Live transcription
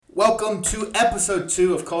Welcome to episode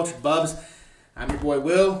 2 of Cultured Bubs. I'm your boy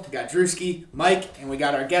Will, we got Drewski, Mike, and we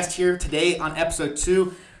got our guest here today on episode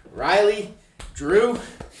 2, Riley. Drew,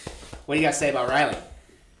 what do you got to say about Riley?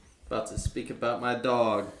 About to speak about my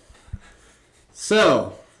dog.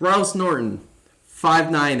 So, Rouse Norton,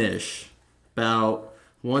 5'9"-ish, about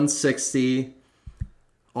 160,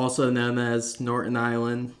 also known as Norton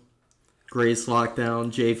Island, greatest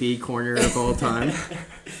lockdown JV corner of all time.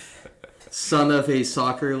 Son of a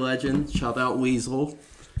soccer legend, shout out Weasel.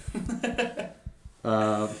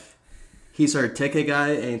 He's our ticket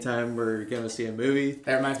guy anytime we're going to see a movie.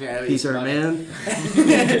 That reminds me of He's our man.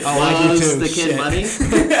 Loves the kid money.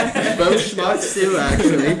 Both schmucks too,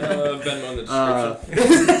 actually. Venmo in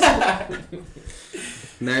the description.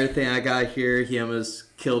 Another thing I got here, he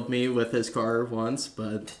almost killed me with his car once,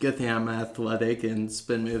 but good thing I'm athletic and it's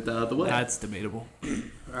been moved out of the way. That's debatable.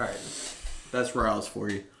 Alright, that's Riles for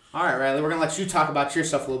you. All right, Riley, we're going to let you talk about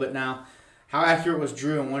yourself a little bit now. How accurate was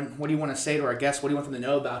Drew, and what do you want to say to our guests? What do you want them to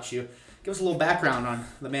know about you? Give us a little background on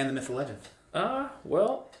the man, the myth, the legend.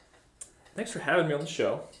 Well, thanks for having me on the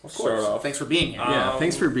show. Of course. Thanks for being here. Yeah,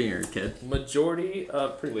 thanks for being here, kid. Majority,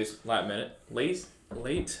 pretty last minute. Late,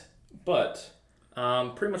 but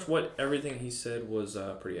pretty much everything he said was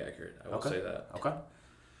pretty accurate. I will say that. Okay.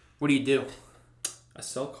 What do you do? I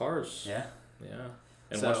sell cars. Yeah. Yeah.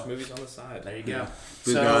 And watch movies on the side. There you go.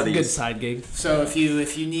 So, good side gig. So if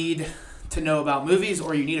you need to know about movies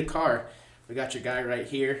or you need a car, we got your guy right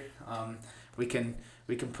here. We can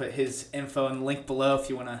put his info in the link below if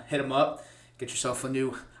you want to hit him up. Get yourself a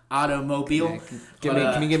new automobile.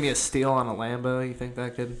 Yeah, can you give me a steal on a Lambo? You think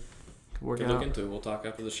that could work Could out? look into it. We'll talk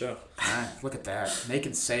after the show. Look at that.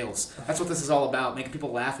 Making sales. That's what this is all about. Making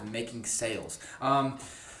people laugh and making sales.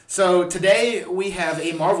 So today we have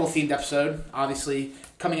a Marvel-themed episode, obviously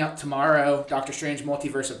coming out tomorrow, Doctor Strange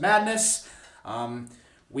Multiverse of Madness.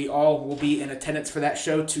 We all will be in attendance for that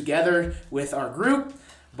show together with our group.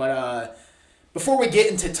 But before we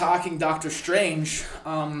get into talking Doctor Strange,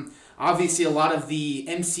 obviously a lot of the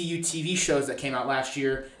MCU TV shows that came out last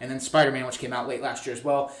year, and then Spider-Man, which came out late last year as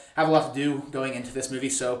well, have a lot to do going into this movie.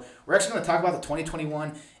 So we're actually going to talk about the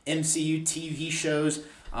 2021 MCU TV shows.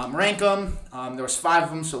 Rank them. There was 5 of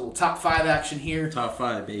them, so a little top 5 action here. Top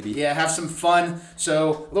 5, baby. Yeah, have some fun. So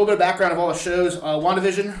a little bit of background of all the shows.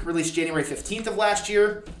 WandaVision released January 15th of last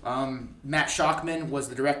year. Matt Shockman was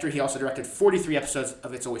the director. He also directed 43 episodes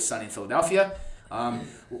of It's Always Sunny in Philadelphia.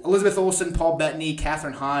 Elizabeth Olsen, Paul Bettany,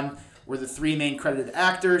 Kathryn Hahn were the 3 main credited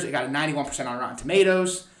actors. It got a 91% on Rotten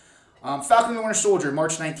Tomatoes. Falcon and the Winter Soldier,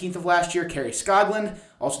 March 19th of last year. Kerry Scodland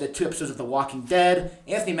also did 2 episodes of The Walking Dead.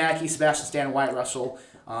 Anthony Mackie, Sebastian Stan, and Wyatt Russell,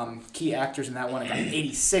 key actors in that one. It got an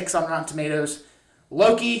 86 on Rotten Tomatoes.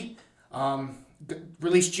 Loki,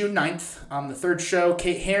 released June 9th. The 3rd show,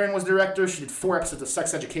 Kate Herron was the director. She did 4 episodes of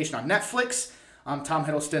Sex Education on Netflix. Tom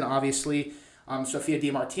Hiddleston, obviously. Sophia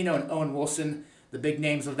DiMartino and Owen Wilson, the big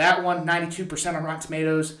names of that one. 92% on Rotten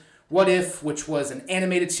Tomatoes. What If, which was an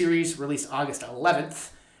animated series, released August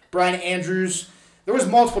 11th. Brian Andrews, there was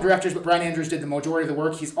multiple directors, but Brian Andrews did the majority of the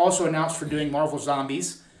work. He's also announced for doing Marvel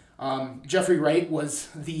Zombies. Jeffrey Wright was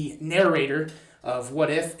the narrator of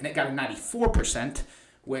What If, and it got a 94%,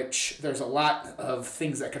 which there's a lot of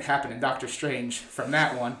things that could happen in Doctor Strange from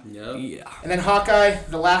that one. Yep. Yeah. And then Hawkeye,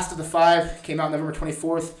 the last of the 5, came out November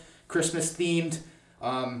 24th, Christmas-themed.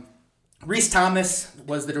 Rhys Thomas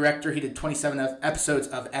was the director. He did 27 episodes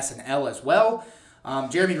of SNL as well.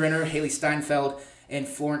 Jeremy Renner, Haley Steinfeld, and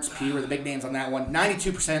Florence Pugh were the big names on that one.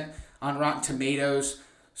 92% on Rotten Tomatoes.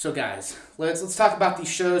 So guys, let's talk about these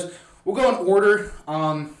shows. We'll go in order.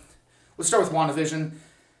 Let's start with WandaVision.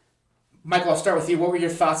 Michael, I'll start with you. What were your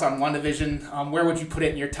thoughts on WandaVision? Where would you put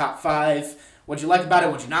it in your top 5? What'd you like about it?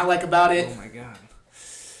 What'd you not like about it? Oh my god.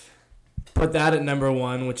 Put that at number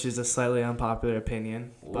 1, which is a slightly unpopular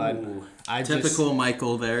opinion. But Ooh. Typical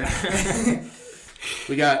Michael there.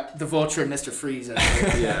 We got the Vulture and Mr. Freeze.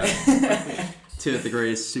 Yeah. 2 of the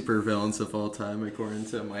greatest supervillains of all time, according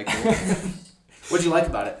to Michael. What'd you like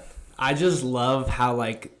about it? I just love how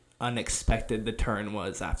unexpected the turn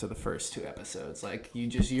was after the first 2 episodes.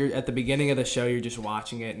 You're at the beginning of the show, you're just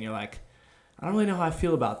watching it and you're like, I don't really know how I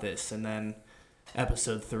feel about this. And then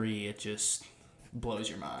episode 3, it just blows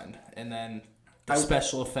your mind. And then the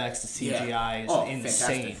special effects, the CGI is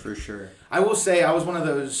insane. Fantastic. For sure. I will say I was one of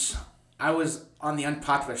those. I was on the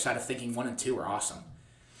unpopular side of thinking 1 and 2 were awesome.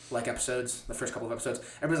 Episodes, the first couple of episodes.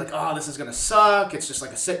 Everybody's like, oh, this is going to suck. It's just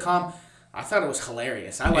like a sitcom. I thought it was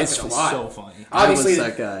hilarious. I liked it a lot. It's so funny. Obviously, I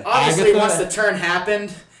was that guy. Obviously, once the turn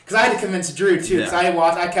happened, because I had to convince Drew too. Because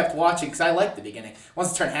I kept watching because I liked the beginning.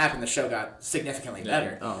 Once the turn happened, the show got significantly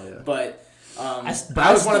better. Oh yeah. But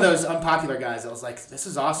I was one of those unpopular guys that was like, this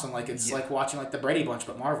is awesome. Like, it's like watching like the Brady Bunch,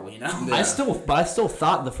 but Marvel, you know? Yeah. I still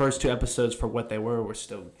thought the first 2 episodes for what they were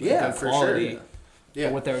still good for quality. sure. Yeah.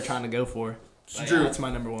 For what they were trying to go for. Drew, that's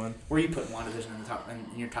my number 1. Where are you putting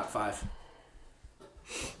WandaVision in your top 5?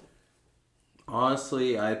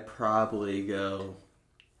 Honestly, I'd probably go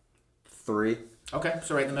 3. Okay,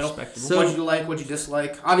 so right in the middle. So, what'd you like? What'd you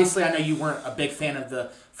dislike? Obviously, I know you weren't a big fan of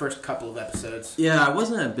the first couple of episodes. Yeah, I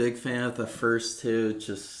wasn't a big fan of the first 2.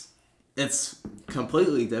 Just it's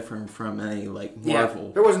completely different from any like Marvel.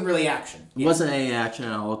 Yeah, there wasn't really action. It wasn't any action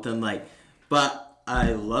at all. Then but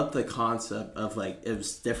I loved the concept of like it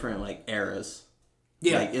was different like eras.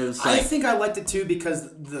 Yeah, like, it was I think I liked it too because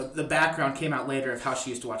the background came out later of how she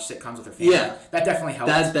used to watch sitcoms with her family. Yeah, that definitely helped.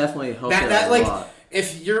 That definitely helped. That a lot.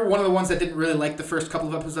 If you're one of the ones that didn't really like the first couple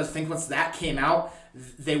of episodes, I think once that came out,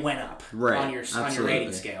 they went up on your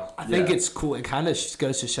rating scale. I think it's cool. It kind of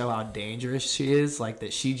goes to show how dangerous she is. Like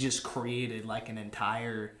that, she just created like an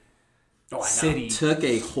entire city, took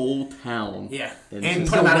a whole town. Yeah, and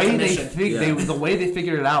put them out of commission. The way they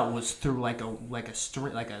figured it out was through like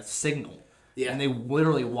a signal. Yeah, and they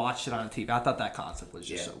literally watched it on TV. I thought that concept was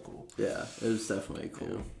just so cool. Yeah, it was definitely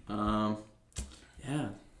cool. Yeah.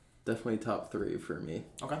 Definitely top 3 for me.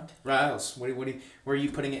 Okay. Riles, where are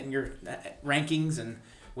you putting it in your rankings, and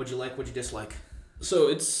what'd you like, what'd you dislike? So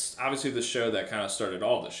it's obviously the show that kind of started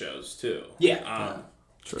all the shows too. Yeah.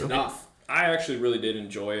 True enough. I actually really did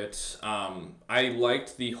enjoy it. I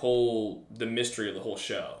liked the mystery of the whole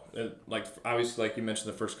show. Like obviously, like you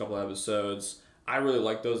mentioned, the first couple episodes, I really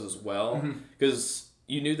liked those as well because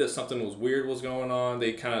you knew that something was weird was going on.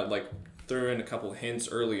 They kind of like threw in a couple of hints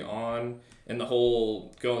early on. And the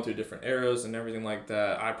whole going through different eras and everything like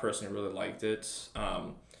that, I personally really liked it.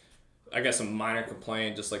 I guess a minor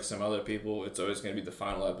complaint, just like some other people, it's always going to be the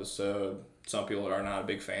final episode. Some people are not a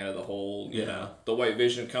big fan of the whole, you know, the White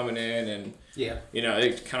Vision coming in. And, you know,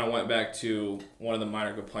 it kind of went back to one of the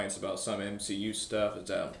minor complaints about some MCU stuff is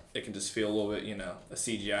that it can just feel a little bit, you know, a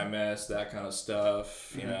CGI mess, that kind of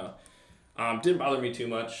stuff, you know. Didn't bother me too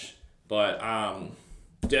much, but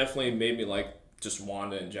definitely made me like just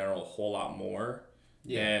Wanda in general a whole lot more.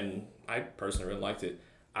 Yeah. And I personally really liked it.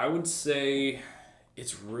 I would say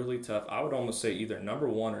it's really tough. I would almost say either number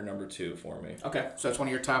 1 or number 2 for me. Okay, so that's one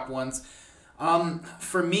of your top ones.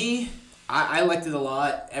 For me, I liked it a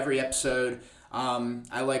lot, every episode.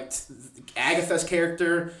 I liked Agatha's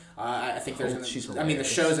character. I think the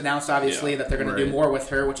show's announced obviously that they're going to do more with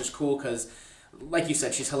her, which is cool because like you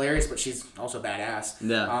said, she's hilarious, but she's also badass.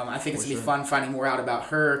 Yeah. I think it's going to be fun finding more out about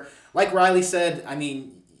her. Like Riley said, I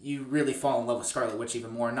mean, you really fall in love with Scarlet Witch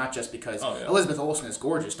even more, not just because Elizabeth Olsen is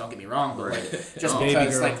gorgeous, don't get me wrong, but just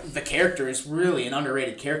because like the character is really an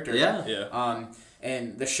underrated character. Yeah.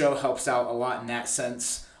 And the show helps out a lot in that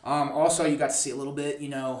sense. Also, you got to see a little bit, you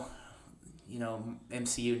know,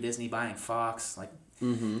 MCU and Disney buying Fox, like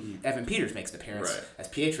Evan Peters makes an appearance as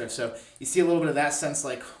Pietro. So you see a little bit of that sense,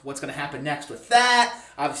 like what's going to happen next with that.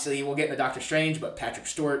 Obviously, we'll get into Doctor Strange, but Patrick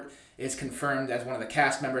Stewart is confirmed as one of the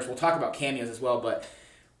cast members. We'll talk about cameos as well, but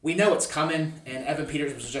we know it's coming, and Evan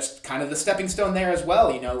Peters was just kind of the stepping stone there as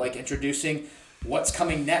well, you know, like introducing what's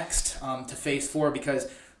coming next to Phase 4,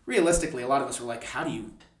 because realistically, a lot of us were like, how do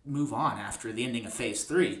you move on after the ending of Phase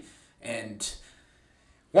 3? And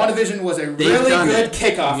WandaVision was a really good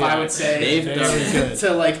kickoff, I would say,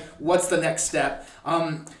 to like, what's the next step?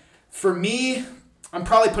 For me, I'm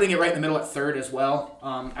probably putting it right in the middle at 3rd as well.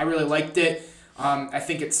 I really liked it. I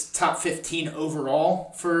think it's top 15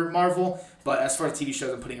 overall for Marvel, but as far as TV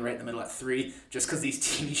shows, I'm putting it right in the middle at 3, just because these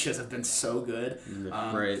TV shows have been so good.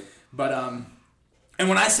 But and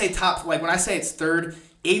when I say when I say it's 3rd,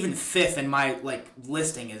 even 5th in my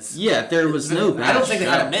listing is there was no bad I don't think they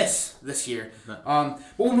had a miss this year. But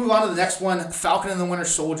we'll move on to the next one, Falcon and the Winter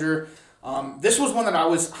Soldier. This was one that I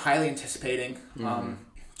was highly anticipating,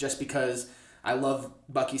 just because I love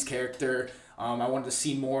Bucky's character. I wanted to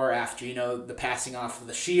see more after, the passing off of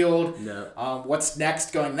the shield. What's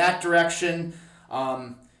next going that direction?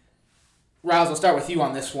 Riles, I'll start with you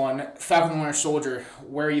on this one. Falcon and the Winter Soldier,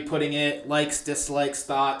 where are you putting it? Likes, dislikes,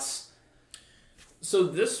 thoughts? So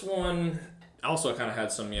this one, also kind of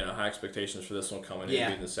had some, high expectations for this one coming in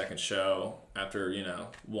being the second show after,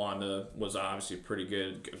 Wanda was obviously pretty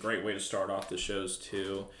good. A great way to start off the shows,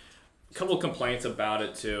 too. A couple of complaints about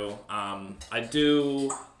it, too. I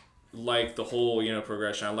do like the whole,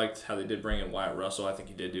 progression. I liked how they did bring in Wyatt Russell. I think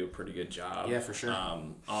he did do a pretty good job. Yeah, for sure.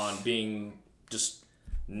 On being just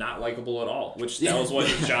not likable at all, which that was what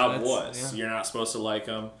his job was. You're not supposed to like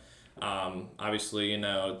him. Obviously,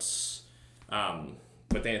 it's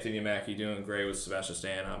with Anthony Mackie doing great with Sebastian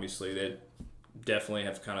Stan. Obviously, they definitely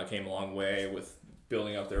have kind of came a long way with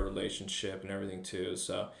building up their relationship and everything too.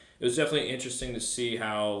 So it was definitely interesting to see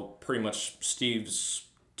how pretty much Steve's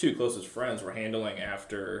two closest friends were handling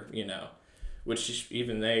after, which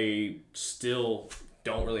even they still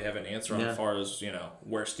don't really have an answer on as far as,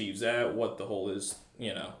 where Steve's at, what the whole is,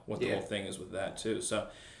 what the whole thing is with that too. So,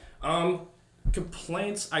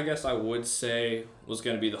 complaints, I guess I would say, was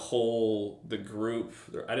going to be the group.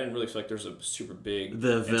 I didn't really feel like there's a super big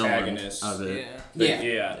antagonist of it.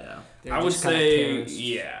 Yeah. I would say,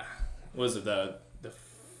 was it the I'm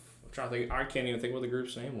trying to think, I can't even think what the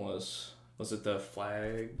group's name was. Was it the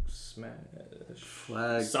Flag Smash? It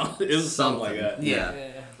was something like that. Yeah.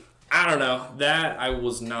 I don't know. That I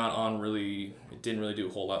was not on really. It didn't really do a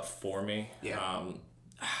whole lot for me. Yeah.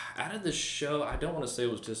 Out of the show, I don't want to say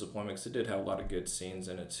it was disappointing because it did have a lot of good scenes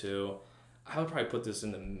in it too. I would probably put this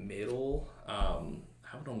in the middle. I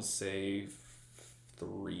would almost say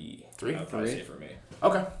 3. 3? I would probably say for me.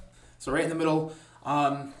 Okay. So right in the middle.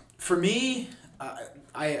 For me,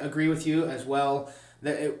 I agree with you as well.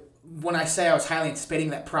 When I say I was highly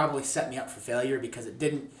anticipating, that probably set me up for failure because it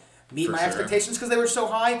didn't meet my expectations because they were so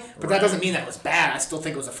high. But that doesn't mean that it was bad. I still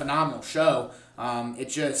think it was a phenomenal show.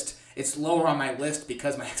 It's lower on my list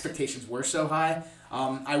because my expectations were so high.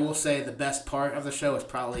 I will say the best part of the show is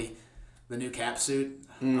probably the new Cap suit.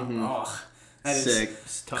 That is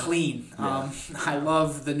sick. Clean. Yeah. I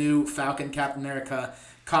love the new Falcon Captain America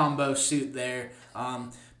combo suit there.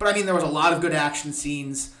 But I mean, there was a lot of good action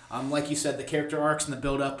scenes. Like you said, the character arcs and the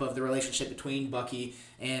build-up of the relationship between Bucky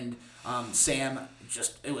and Sam,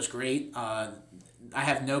 it was great. I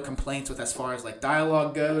have no complaints with as far as like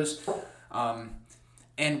dialogue goes.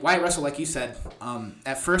 And Wyatt Russell, like you said,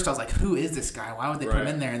 at first I was like, who is this guy? Why would they put him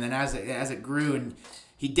in there? And then as it grew, and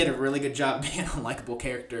he did a really good job being a likable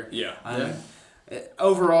character. Yeah.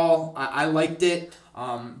 Overall, I liked it.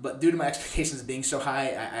 But due to my expectations being so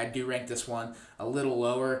high, I do rank this one a little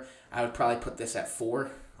lower. I would probably put this at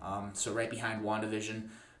 4. So right behind WandaVision,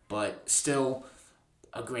 but still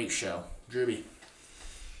a great show. Drewby.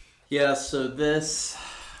 Yeah, so this,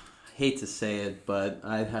 hate to say it, but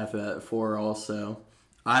I'd have it at 4 also.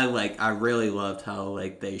 I really loved how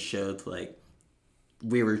they showed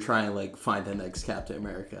we were trying to find the next Captain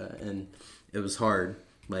America, and it was hard.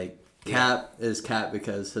 Cap is Cap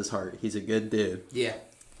because his heart. He's a good dude. Yeah.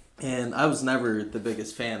 And I was never the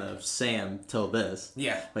biggest fan of Sam till this.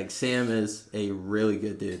 Yeah. Sam is a really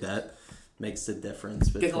good dude. That makes the difference.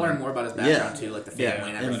 Get to learn more about his background too, like the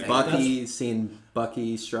family and everything. And Bucky, seeing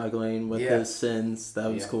Bucky struggling with his sins,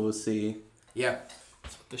 that was cool to see. Yeah.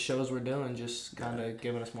 That's what the shows were doing, just kind of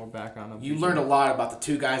giving us more background on You learned a lot about the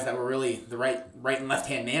two guys that were really the right and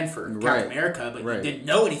left-hand man for Captain America, but you didn't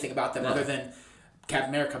know anything about them other than Captain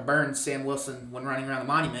America burned Sam Wilson when running around the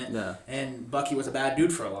monument, and Bucky was a bad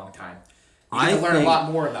dude for a long time. You learn a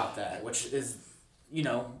lot more about that, which is,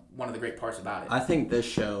 one of the great parts about it. I think this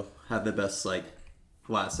show had the best,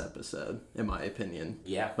 last episode, in my opinion.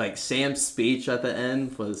 Yeah. Sam's speech at the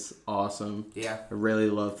end was awesome. Yeah. I really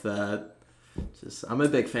loved that. I'm a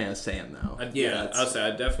big fan of Sam now. I would say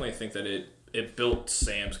I definitely think that it built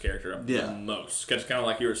Sam's character up the most. Because kind of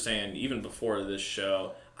like you were saying, even before this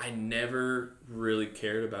show, I never really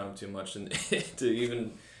cared about him too much,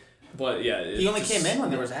 but yeah, he only came in when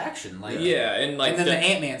there was action, and then the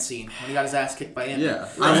Ant-Man scene when he got his ass kicked by Ant-Man. Yeah,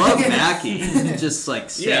 I love Mackie. Just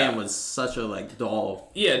Sam was such a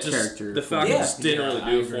dull character. The fact just didn't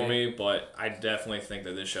really do it for me, but I definitely think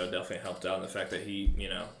that this show definitely helped out in the fact that he,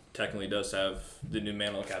 technically does have the new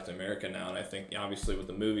mantle of Captain America now, and I think obviously with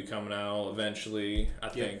the movie coming out eventually, I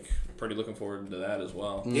think pretty looking forward to that as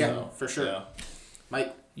well. Yeah, so, for sure. Yeah.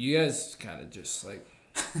 Mike, you guys kind of just hit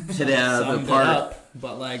it out of the summed park. it up,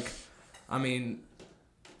 but I mean,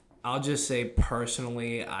 I'll just say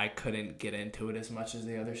personally, I couldn't get into it as much as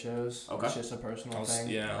the other shows. Okay. It's just a personal thing.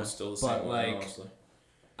 Yeah, I was still the same way, honestly.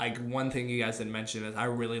 One thing you guys didn't mention is I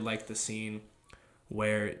really liked the scene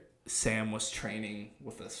where Sam was training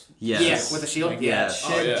with us. Yes. With a shield.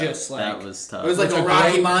 Just that was tough. It was like a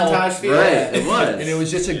Rocky montage feel. Right, it was. And it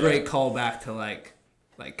was just a great callback to like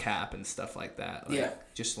Cap and stuff like that.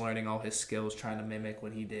 Just learning all his skills, trying to mimic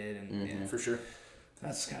what he did, and for sure.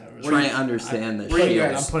 That's kind of trying to understand the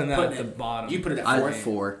shield. I'm putting that at the bottom. You put it at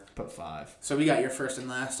 4. Put 5. So we got your first and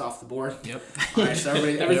last off the board. Yep. All right, so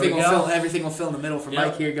everything will fill in the middle for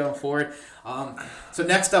Mike here going forward. So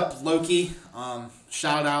next up, Loki.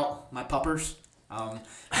 Shout out my puppers.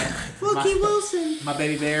 Loki Wilson. My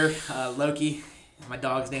baby bear, Loki. My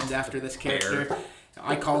dog's named after this character. Bear.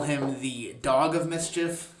 I call him the dog of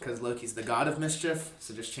mischief because Loki's the god of mischief.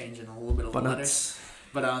 So just changing a little bit of the letters.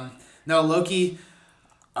 But no, Loki.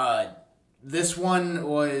 This one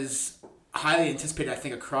was highly anticipated, I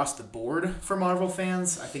think, across the board for Marvel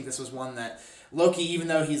fans. I think this was one that Loki, even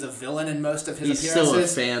though he's a villain in most of his appearances,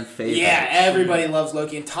 he's still a fan favorite. Yeah, everybody loves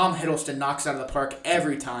Loki, and Tom Hiddleston knocks it out of the park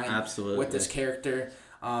every time. Absolutely. With this character.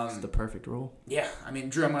 It's the perfect role. Yeah, I mean,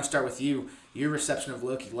 Drew, I'm going to start with you. Your reception of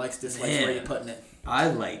Loki, likes, dislikes, where are you putting it? I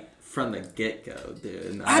like from the get-go,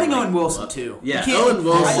 dude. Adding Owen Wilson, too. Yeah, Owen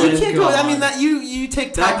Wilson. You can't go, I mean, that you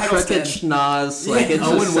take Tom that crooked Hiddleston. schnoz, like, it's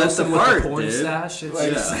Owen just Wilson sets with apart, the porn dude. stash.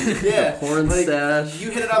 Yeah. Porn stash.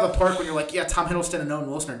 You hit it out of the park when you're like, yeah, Tom Hiddleston and Owen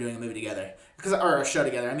Wilson are doing a movie together. Or a show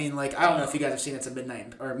together. I mean, like, I don't know if you guys have seen It's a Midnight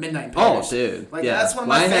in Paris. Oh, dude. Like, yeah. that's one of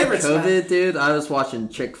my favorites. When I had COVID, man. dude, I was watching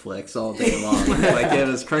chick flicks all day long. Like, it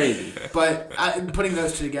was crazy. But putting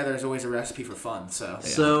those two together is always a recipe for fun.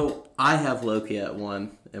 So I have Loki at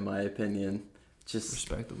 1, in my opinion. Just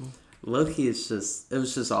respectable. Loki is it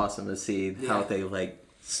was just awesome to see how they, like,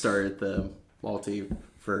 started the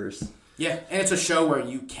multiverse. Yeah, and it's a show where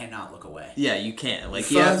you cannot look away. Yeah, you can't.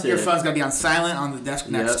 Like, your phone's got to be on silent on the desk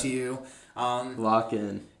next to you. Lock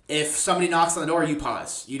in. If somebody knocks on the door, you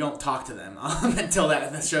pause. You don't talk to them until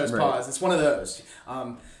the show's paused. It's one of those.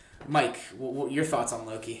 Mike, what your thoughts on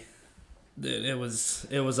Loki? Dude, it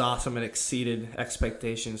was awesome. It exceeded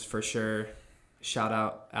expectations for sure. Shout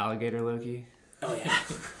out Alligator Loki. Oh yeah,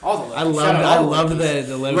 all the Lokis. I loved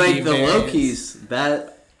the Loki. Like the variants. Lokis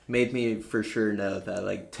that made me for sure know that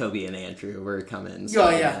like Toby and Andrew were coming. Oh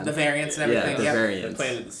yeah, the variants and everything. Yeah, the variants. They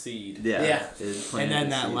planted the seed. Yeah. And then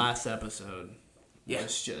that last episode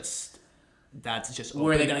was just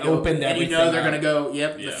where they're gonna go, opened and everything. You know they're gonna go.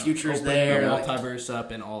 Yep, the future's opened there. The multiverse up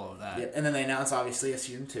and all of that. Yep. And then they announced obviously a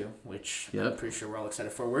season 2, which I'm pretty sure we're all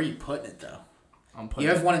excited for. Where are you putting it though? You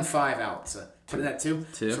have 1 and 5 out, so putting that 2.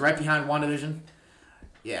 So right behind WandaVision.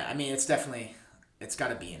 Yeah, I mean it's got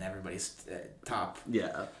to be in everybody's top.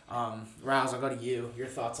 Yeah. Rouse, I'll go to you. Your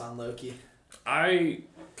thoughts on Loki? I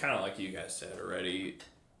kind of like you guys said already.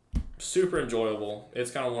 Super enjoyable. It's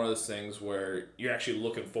kind of one of those things where you're actually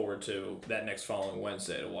looking forward to that next following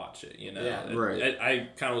Wednesday to watch it. You know, I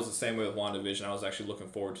kind of was the same way with WandaVision. I was actually looking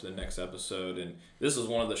forward to the next episode, and this is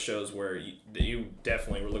one of the shows where you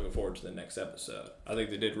definitely were looking forward to the next episode. I think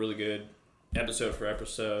they did really good, episode for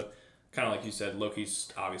episode. Kind of like you said,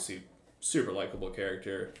 Loki's obviously super likable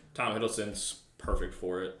character. Tom Hiddleston's perfect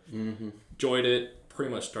for it. Mm-hmm. Enjoyed it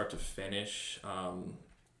pretty much start to finish.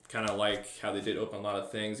 Kind of like how they did open a lot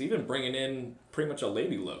of things, even bringing in pretty much a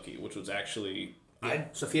lady Loki, which was actually...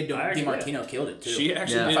 Sophia DiMartino killed it, too. She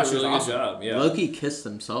actually did a really good job. Yeah. Loki kissed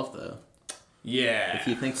himself, though. Yeah. If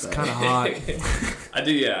you think so. It's kind of hot. I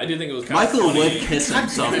do think it was kind of Michael funny. would kiss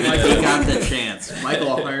himself if he got the chance. Michael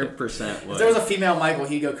 100% would. If there was a female Michael,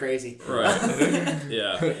 he'd go crazy. Right.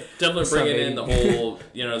 Yeah. Definitely bringing in the whole,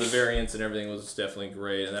 the variants and everything was definitely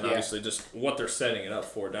great. And then obviously just what they're setting it up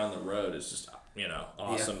for down the road is just,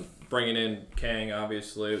 awesome. Yeah. Bringing in Kang,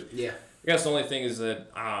 obviously. Yeah. I guess the only thing is that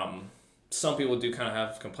some people do kind of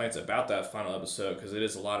have complaints about that final episode because it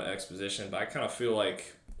is a lot of exposition, but I kind of feel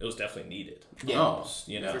like it was definitely needed. Yeah. Almost,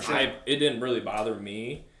 For sure. It didn't really bother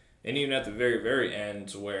me. And even at the very, very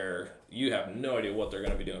end where you have no idea what they're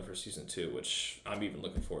going to be doing for season 2, which I'm even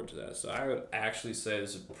looking forward to that. So I would actually say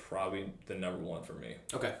this is probably the number 1 for me.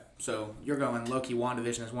 Okay. So you're going Loki,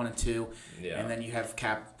 WandaVision is 1 and 2. Yeah. And then you have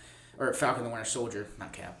Falcon the Winter Soldier,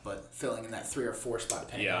 not Cap, but filling in that 3 or 4 spot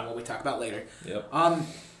depending on what we talk about later. Yep.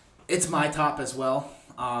 It's my top as well.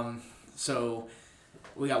 So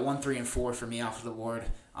we got 1, 3, and 4 for me off of the board.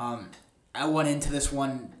 I went into this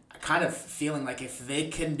one kind of feeling like if they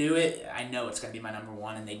can do it, I know it's going to be my number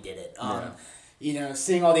 1, and they did it.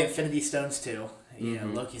 Seeing all the Infinity Stones too.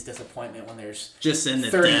 Loki's disappointment when there's just in the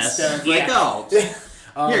 30 desk. stones.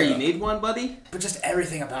 Here, you need one, buddy? But just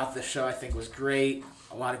everything about this show I think was great.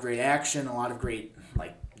 A lot of great action, a lot of great,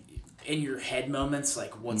 like, in your head moments,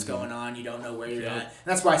 like what's going on, you don't know where you're at. And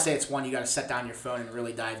that's why I say it's one you got to set down your phone and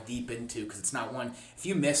really dive deep into, because it's not one, if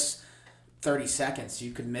you miss 30 seconds,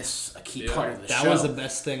 you could miss a key part of the show. That was the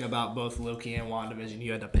best thing about both Loki and WandaVision.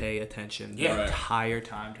 You had to pay attention the entire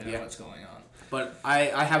time to know what's going on. But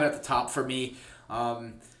I have it at the top for me.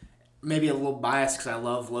 Maybe a little biased because I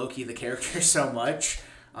love Loki, the character, so much.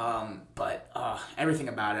 But everything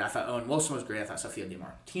about it, I thought Owen Wilson was great. I thought Sophia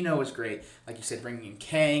DiMartino was great. Like you said, bringing in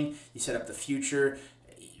Kang, you set up the future.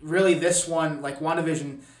 Really, this one, like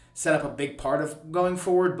WandaVision, set up a big part of going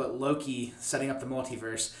forward, but Loki setting up the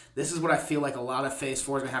multiverse. This is what I feel like a lot of Phase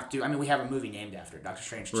 4 is going to have to do. I mean, we have a movie named after it, Doctor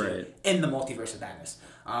Strange 2, in the Multiverse of Madness.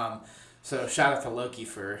 So shout out to Loki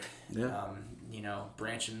for,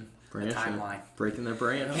 branching the timeline. Breaking their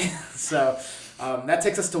brain. So that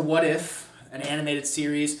takes us to What If. an animated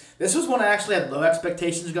series. This was one I actually had low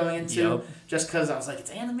expectations going into, just because I was like,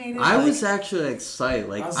 it's animated. I was actually excited.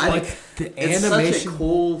 Like, the it's animation. such a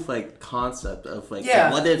cool like concept of like,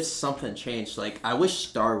 what if something changed? Like, I wish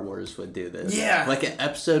Star Wars would do this. Yeah. Like an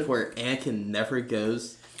episode where Anakin never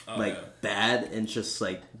goes bad and just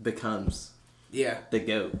like becomes the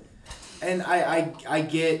GOAT. And I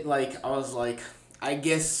get, like, I was like, I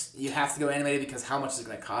guess you have to go animated because how much is it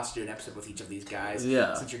going to cost you an episode with each of these guys?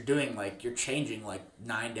 Yeah. Since you're doing, like, you're changing, like,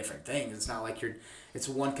 9 different things. It's not like it's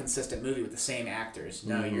one consistent movie with the same actors.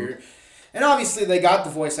 No, and obviously they got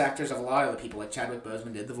the voice actors of a lot of the people. Like Chadwick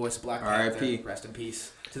Boseman did the voice of Black Panther. R.I.P. Rest in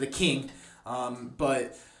peace to the king.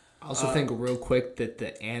 But I also think real quick that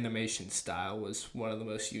the animation style was one of the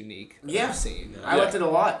most unique I've seen. I liked it a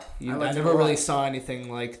lot. I never really saw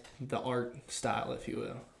anything like the art style, if you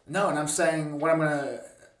will. No, and I'm saying what I'm going to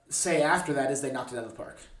say after that is they knocked it out of the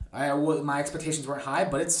park. My expectations weren't high,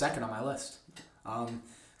 but it's second on my list.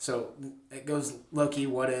 So it goes Loki,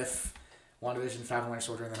 What If, WandaVision, Falcon Winter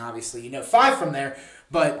Soldier, and then obviously 5 from there.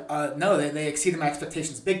 But no, they exceeded my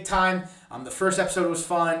expectations big time. The first episode was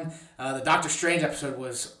fun. The Doctor Strange episode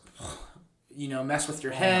was, mess with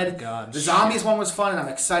your head. My God, the Zombies one was fun, and I'm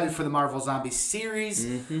excited for the Marvel Zombies series.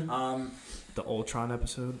 Mm-hmm. The Ultron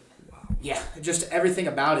episode. Yeah, just everything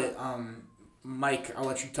about it. Mike, I'll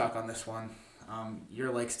let you talk on this one.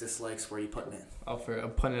 Your likes, dislikes, where are you putting it? I'm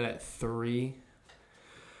putting it at 3.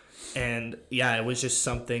 And yeah, it was just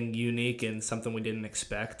something unique and something we didn't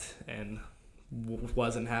expect, and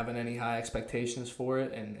wasn't having any high expectations for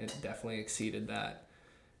it, and it definitely exceeded that.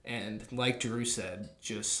 And like Drew said,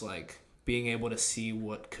 just like being able to see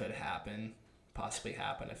what could possibly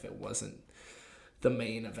happen if it wasn't the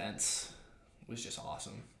main events was just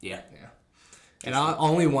awesome. Yeah. And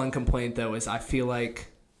only one complaint though is I feel like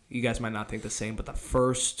you guys might not think the same, but the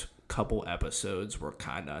first couple episodes were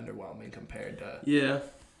kind of underwhelming compared to the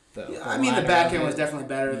back end was definitely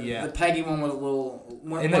better. Yeah. The Peggy one was a little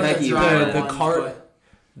more and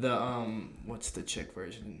what's the chick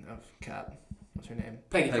version of Cap? What's her name?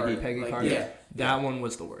 Peggy Carter. Yeah. That one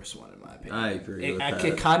was the worst one in my opinion. I agree with that.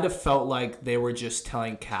 It kind of felt like they were just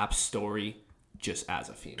telling Cap's story just as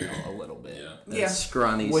a female a little bit. Yeah.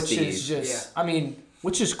 Scrawny which Steve. Is just,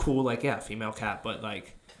 which is cool, like, female Cap, but,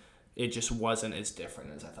 like, it just wasn't as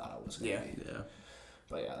different as I thought it was going to be. Yeah.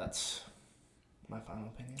 But, yeah, that's my final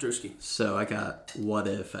opinion. Drewski. So, I got What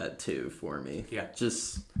If at 2 for me. Yeah.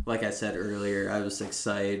 Just, like I said earlier, I was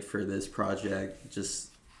excited for this project. Just,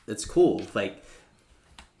 it's cool, like,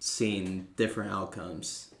 seeing different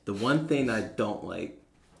outcomes. The one thing I don't like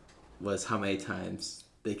was how many times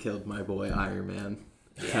they killed my boy Iron Man,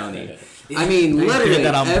 Tony. Literally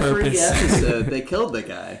every episode they killed the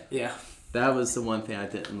guy. Yeah. That was the one thing I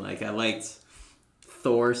didn't like. I liked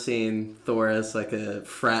Thor, seeing Thor as like a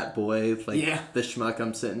frat boy, like the schmuck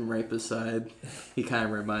I'm sitting right beside. He kind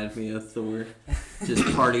of reminded me of Thor, just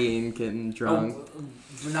partying, getting drunk.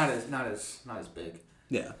 Not as big.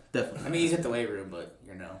 Yeah, definitely. He's at the weight room, but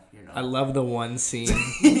you're no. I love the one scene.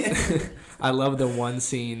 I love the one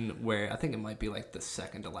scene where I think it might be like the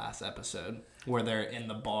second to last episode where they're in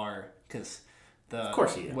the bar because of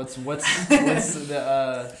course he is. What's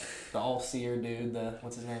the all-seer dude?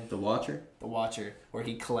 What's his name? The Watcher. The Watcher, where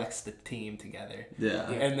he collects the team together. Yeah.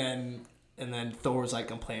 And then Thor's like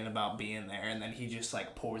complaining about being there, and then he just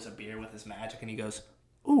like pours a beer with his magic, and he goes,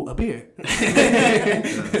 "Ooh, a beer."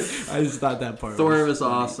 I just thought that part. Thor was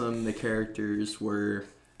awesome. The characters were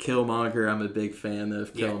Killmonger. I'm a big fan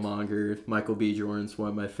of Killmonger. Michael B. Jordan's one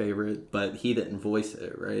of my favorite, but he didn't voice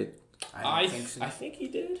it, right? I think he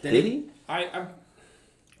did. Did he?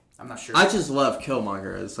 I'm not sure. I just love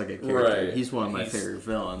Killmonger as like a character. Right. He's one of my favorite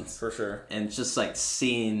villains. For sure. And just like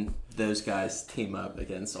seeing those guys team up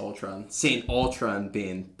against Ultron. Seeing Ultron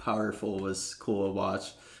being powerful was cool to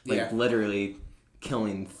watch. Like literally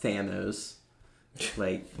killing Thanos.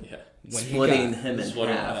 Like splitting him in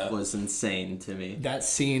half was insane to me. That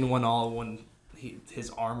scene when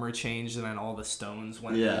his armor changed and then all the stones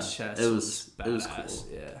went in his chest. It was cool.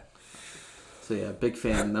 Yeah. So yeah, big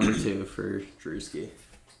fan. Number 2 for Drewski.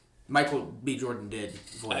 Michael B. Jordan did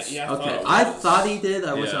voice. I thought he did.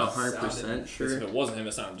 I wasn't 100% sure. If it wasn't him,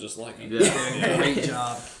 it sounded just like him. Yeah. Great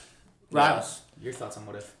job. Riles, your thoughts on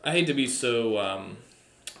What If? I hate to be so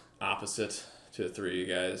opposite to the 3 of you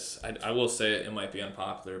guys. I will say it might be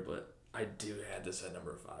unpopular, but I do have this at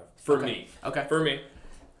number 5 for me. Okay. For me,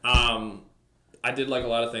 I did like a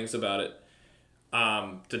lot of things about it.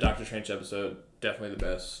 The Doctor Strange episode, definitely the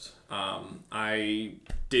best. I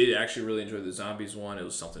did actually really enjoy the Zombies one. It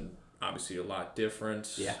was something obviously a lot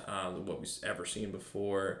different than what we've ever seen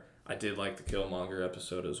before. I did like the Killmonger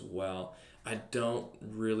episode as well. I don't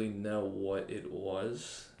really know what it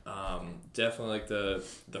was. Definitely like the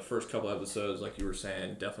first couple episodes, like you were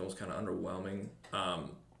saying, definitely was kind of underwhelming.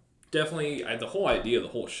 Definitely, the whole idea of the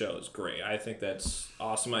whole show is great. I think that's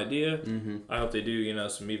awesome idea. Mm-hmm. I hope they do,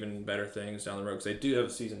 some even better things down the road because they do have a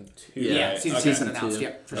season 2. Yeah, right? season announced. two.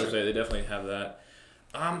 Yeah, for I would sure. say they definitely have that.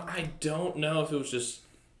 I don't know if it was just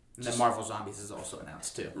And then Marvel Zombies is also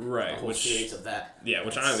announced too. right, A whole which series of that.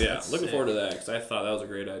 which That's looking sick. forward to that because I thought that was a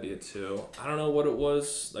great idea too. I don't know what it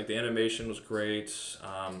was. Like the animation was great.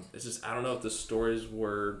 It's just I don't know if the stories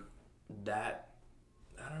were that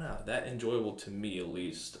enjoyable to me at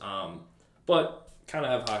least. But kind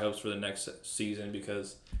of have high hopes for the next season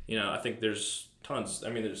because I think there's tons. I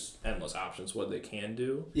mean, there's endless options what they can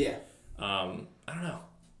do. Yeah. I don't know,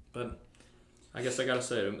 but I guess I gotta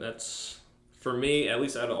say that's for me at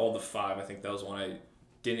least out of all the 5. I think that was one I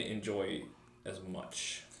didn't enjoy as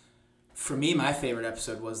much. For me, my favorite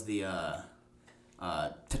episode was the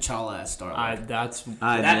T'Challa as Star-Lord. That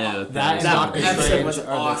episode was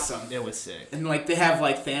awesome. It was sick. And they have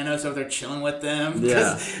Thanos over there chilling with them Yeah.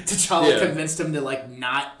 because T'Challa Yeah. convinced him to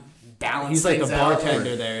not balance. He's like a things out.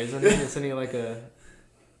 bartender there, isn't he? Isn't he like a?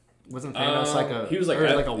 Wasn't Thanos like a? He was like or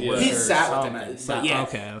a- like a yeah. worker He or sat with something. him, but yeah,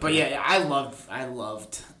 Okay. but yeah, I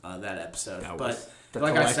loved that episode. That But was the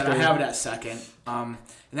like I said, I collector. have it at second. And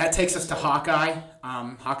that takes us to Hawkeye.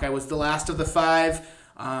 Hawkeye was the last of the 5,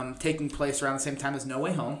 taking place around the same time as No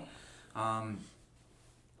Way Home.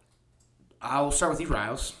 I'll start with you,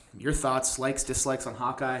 Riles. Your thoughts, likes, dislikes on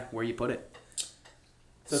Hawkeye, where you put it.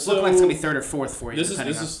 So it's looking like it's gonna be 3rd or 4th for you. This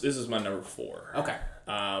depending is my number 4. on... Okay.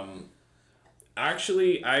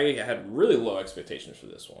 Actually, I had really low expectations for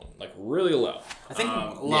this one, like really low. I think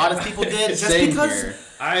a lot of people did, just Same because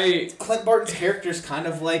here. Clint Barton's character is kind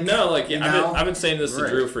of I've been saying this to Right.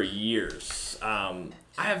 Drew for years. I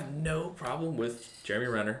have no problem with Jeremy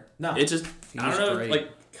Renner. No. It just I He's don't know, great. like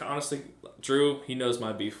honestly, Drew, he knows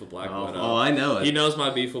my beef with Black Widow. Oh, I know it. He knows my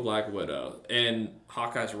beef with Black Widow, and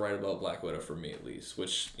Hawkeye's right about Black Widow for me at least,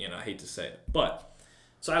 which I hate to say it, but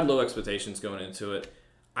so I had low expectations going into it.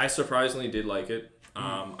 I surprisingly did like it.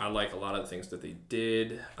 I like a lot of the things that they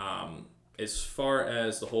did. As far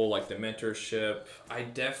as the whole the mentorship, I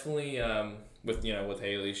definitely with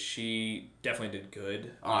Haley, she definitely did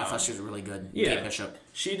good. Oh, I thought she was really good. yeah. Kate Bishop.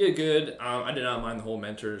 She did good. I did not mind the whole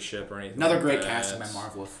mentorship or anything. Another like great that. casting by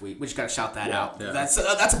Marvel. If we just got to shout that Yeah, out. yeah. That's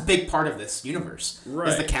a big part of this universe. Is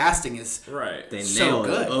Right. the casting is Right. They So nail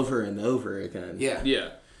good. it over and over again. yeah. Yeah,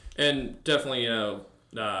 and definitely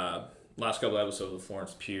last couple episodes with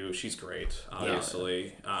Florence Pugh, she's great.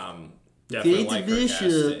 Obviously, definitely Kate like her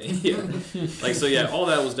Bishop. casting. Yeah, all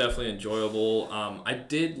that was definitely enjoyable. I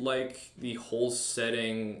did like the whole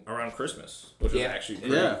setting around Christmas, which was Yeah. actually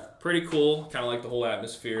Yeah. pretty cool. Kind of like the whole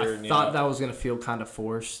atmosphere. I and, thought that was gonna feel kind of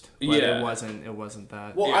forced, but Yeah. it wasn't. It wasn't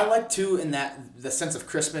that. Well, Yeah. I like too in that the sense of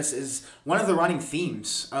Christmas is one of the running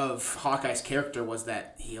themes of Hawkeye's character was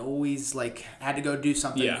that he always had to go do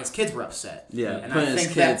something. Yeah. His kids were upset. Yeah, And putting I his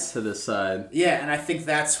think kids to the side. Yeah, and I think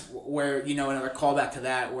that's where another callback to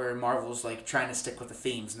that where Marvel's trying to stick with the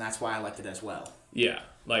themes, and that's why I liked it as well. Yeah,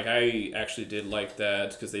 I actually did like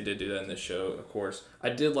that because they did do that in this show, of course. I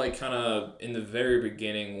did like kind of in the very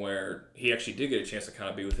beginning where he actually did get a chance to kind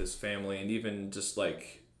of be with his family and even just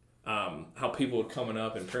how people were coming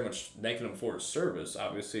up and pretty much thanking him for his service,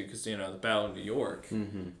 obviously, because, the battle in New York.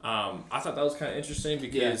 I thought that was kind of interesting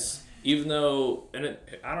because even though,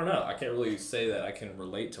 I don't know, I can't really say that I can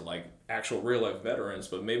relate to actual real life veterans,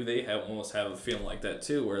 but maybe they almost have a feeling like that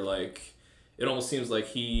too, where it almost seems like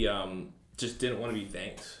he just didn't want to be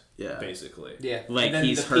thanked. Yeah. Basically. Yeah, Like, and then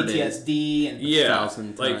he's the heard it PTSD and Yeah.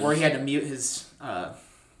 1,000 Like times. where he had to mute his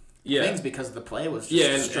yeah. things because the play was just Yeah,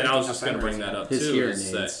 and I striking was up just going to bring memories. that up His too. hearing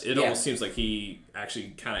Is that aids. it Yeah. almost seems like he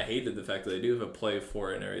actually kind of hated the fact that they do have a play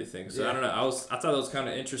for it and everything. So Yeah. I don't know. I thought that was kind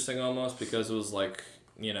of interesting almost because it was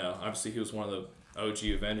obviously he was one of the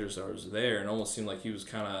OG Avengers that was there, and almost seemed like he was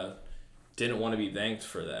kind of didn't want to be thanked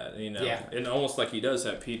for that. Yeah. And almost like he does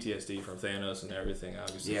have PTSD from Thanos and everything.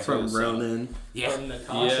 Obviously, Yeah. From too, so- Ronan, Yeah, From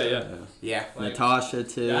Natasha. Yeah. yeah. Like, Natasha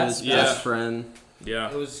too, that's- his yeah. best friend. Yeah.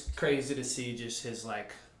 It was crazy to see just his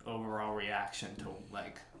overall reaction to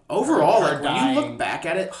Overall, her when you look dying. back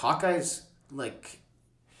at it, Hawkeye's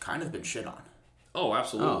kind of been shit on. Oh,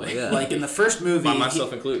 absolutely. Oh, yeah. In the first movie, By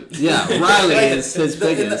myself included. Yeah, Riley is his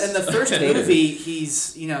biggest. in the first hater. movie,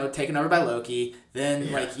 he's taken over by Loki. Then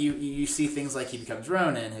Yeah. you see things like he becomes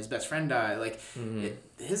Ronin, his best friend died.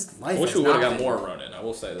 His life. I wish has we would have not got been- more Ronin. I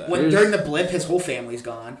will say that. When during the blip, his whole family's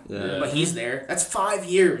gone, Yeah. but he's there. That's 5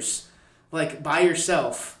 years, by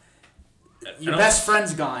yourself. Your And best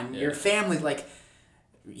friend's gone. Yeah. Your family,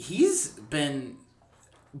 he's been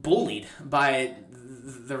bullied by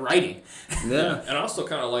the writing. Yeah. And I also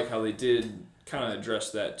kind of like how they did kind of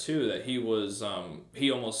address that too, that he was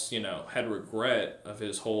he almost had regret of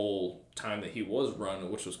his whole time that he was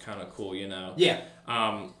running, which was kind of cool. Yeah.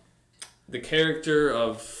 The character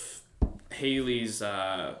of Haley's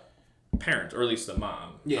parent, or at least the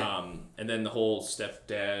mom. Yeah. And then the whole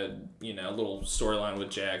stepdad, little storyline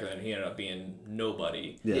with Jack, and then he ended up being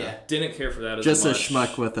nobody. Yeah. Didn't care for that as Just much. a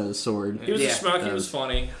schmuck with a sword. He was Yeah. a schmuck. He was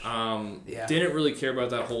funny. Yeah. Didn't really care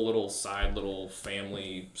about that whole little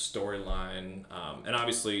family storyline. And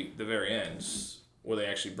obviously, the very end, where they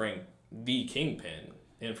actually bring the Kingpin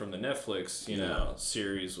in from the Netflix,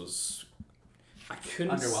 series was. I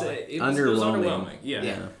couldn't say it was underwhelming.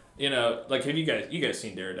 Yeah. Like have you guys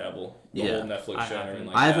seen Daredevil? The whole Netflix show and everything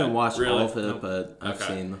like that? I haven't watched Really? all of it, but I've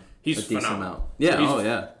seen He's a decent phenomenal. amount. Yeah.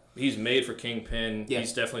 He's- He's made for Kingpin. Yeah.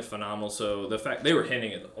 He's definitely phenomenal. So the fact they were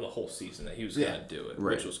hinting at the whole season that he was going to do it,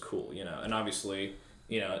 Right. which was cool, And obviously,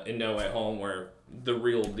 in No Way Home, where the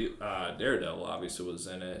real Daredevil obviously was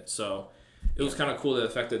in it. So it was kind of cool, the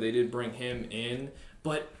fact that they did bring him in,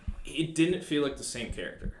 but it didn't feel like the same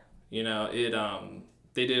character. They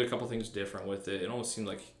did a couple things different with it. It almost seemed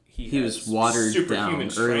like he was watered superhuman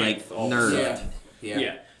down or like strength all of a nerfed. sudden.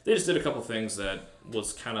 Yeah. They just did a couple things that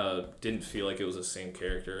was kind of didn't feel like it was the same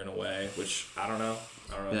character in a way, which I don't know.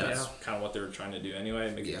 If that's kind of what they were trying to do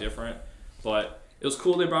anyway, make it different. But it was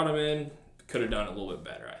cool they brought him in. Could have done it a little bit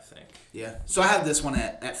better, I think. Yeah. So I have this one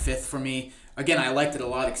at fifth for me. Again, I liked it a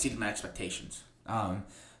lot, exceeded my expectations.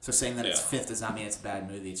 So saying that it's fifth does not mean it's a bad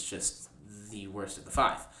movie. It's just the worst of the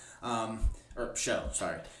five. Or show,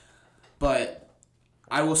 sorry. But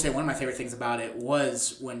I will say one of my favorite things about it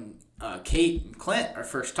was when Kate and Clint are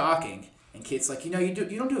first talking, and Kate's like, you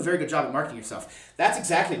don't do a very good job at marketing yourself. That's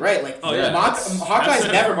exactly right. Like,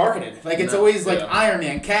 Hawkeye's never marketed. Like, it's always like Iron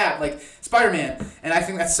Man, Cap, like Spider-Man. And I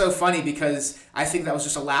think that's so funny because I think that was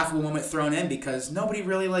just a laughable moment thrown in because nobody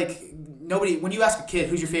really when you ask a kid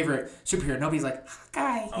who's your favorite superhero, nobody's like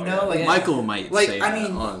Hawkeye. Michael might say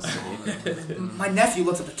that, honestly. My nephew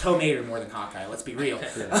looks at the Tomater more than Hawkeye. Let's be real. I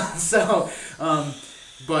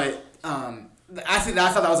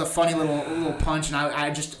thought that was a funny little punch, and I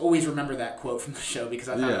just always remember that quote from the show because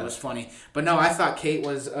I thought it was funny. But no, I thought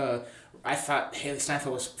I thought Haley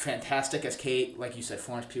Steinfeld was fantastic as Kate. Like you said,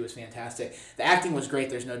 Florence Pugh was fantastic. The acting was great.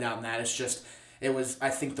 There's no doubt in that. It was, I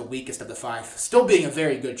think, the weakest of the five. Still being a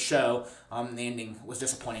very good show. The ending was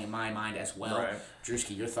disappointing in my mind as well. Right.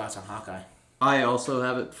 Drewski, your thoughts on Hawkeye? I also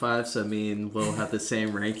have it 5, so we'll have the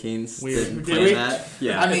same rankings. Did plan we? that.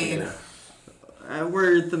 Yeah. I mean...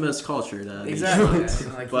 we're the most cultured.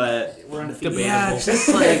 Exactly. But we're undefeated. Yeah, it's just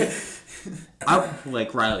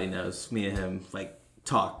like Riley knows, me and him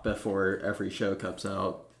talk before every show comes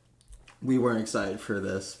out. We weren't excited for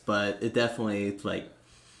this, but it definitely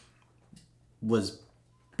was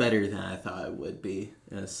better than I thought it would be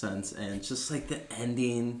in a sense. And just the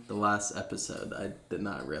ending, the last episode, I did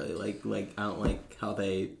not really like. I don't like how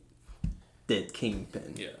they did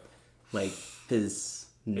Kingpin. Yeah. His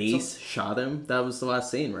niece shot him. That was the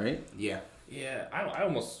last scene, right? Yeah. Yeah, I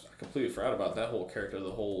completely forgot about that whole character,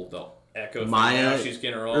 the Echo Maya, thing. She's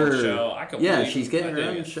getting her own show. She's getting her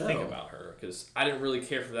own show. Think about her because I didn't really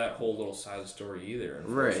care for that whole little side of the story either.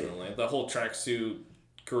 Unfortunately, the whole tracksuit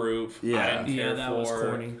group. I didn't care that for. was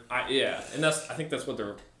corny. And I think that's what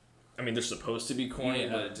they're. I mean, they're supposed to be corny,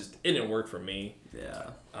 but it didn't work for me. Yeah.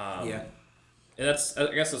 Yeah. And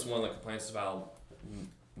I guess that's one of the complaints about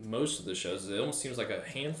most of the shows. It almost seems like a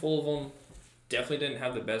handful of them definitely didn't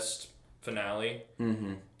have the best finale,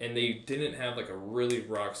 and they didn't have a really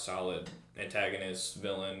rock solid antagonist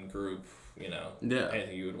villain group.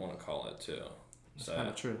 Anything you would want to call it too. So kind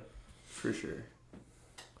of true, for sure.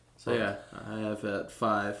 So I have it at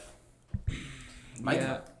 5. I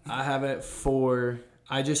have it 4.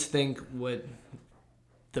 I just think what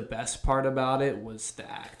the best part about it was the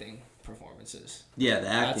acting performances. Yeah, the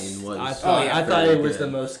acting was. I thought it was the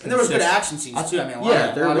most. And there was good action scenes too. I mean,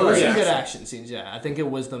 there were some good action scenes. Yeah, I think it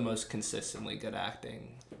was the most consistently good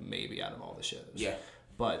acting, maybe out of all the shows. Yeah,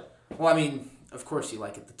 but I mean, of course you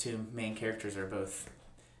like it. The two main characters are both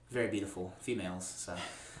very beautiful females, so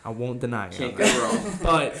I won't deny it. Can't go wrong.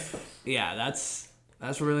 But yeah, that's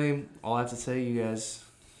really all I have to say. You guys.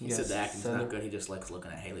 He said the acting's not good. He just likes looking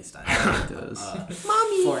at Haley Stein. He does.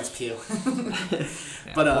 Mommy. Florence Pugh.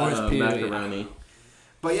 But Florence Pugh, macaroni.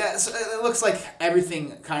 But yeah, so it looks like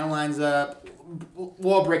everything kind of lines up.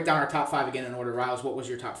 We'll break down our top 5 again in order. Riles, what was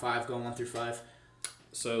your top 5 going 1 through 5?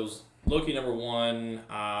 So it was Loki number 1,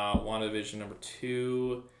 WandaVision number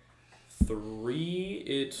 2, 3.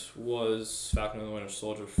 It was Falcon and the Winter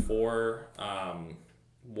Soldier. 4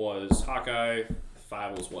 was Hawkeye.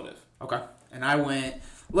 5 was What If. Okay. And I went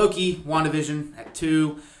Loki, WandaVision at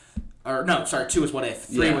 2. Or no, sorry, 2 was What If.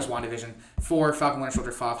 3 was WandaVision. 4, Falcon Winter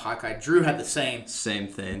Soldier. 5, Hawkeye. Drew had the same. Same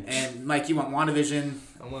thing. And Mike, you went WandaVision.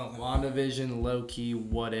 I went WandaVision, Loki,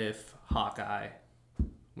 What If, Hawkeye,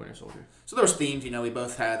 Winter Soldier. So there was themes,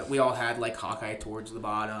 we all had like Hawkeye towards the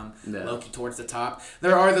bottom, Yeah. Loki towards the top.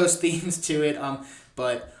 There are those themes to it,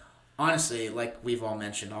 but honestly, like we've all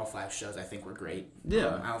mentioned, all 5 shows I think were great.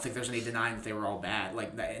 Yeah. I don't think there's any denying that they were all bad.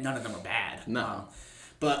 Like none of them were bad. No.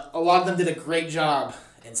 But a lot of them did a great job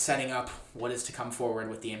in setting up what is to come forward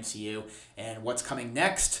with the MCU and what's coming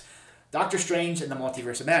next. Doctor Strange and the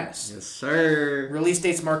Multiverse of Madness. Yes, sir. Release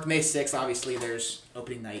dates marked May 6th. Obviously, there's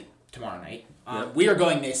opening night tomorrow night. Yep. We are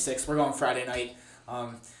going May 6th. We're going Friday night.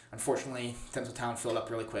 Unfortunately, Tinseltown filled up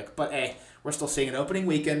really quick. But, hey, we're still seeing an opening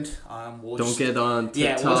weekend. Don't get on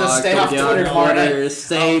TikTok. Yeah, we'll just stay don't off get on Twitter tomorrow night. Twitter.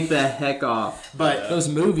 Stay the heck off. But Those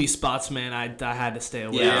movie spots, man, I had to stay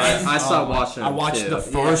away. Yeah, I stopped watching I them, watched too. the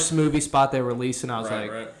first movie spot they released, and I was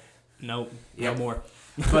like, Right. nope, Yep. no more.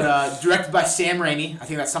 But directed by Sam Raimi. I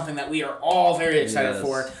think that's something that we are all very excited Yes.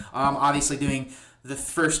 for. Obviously, doing the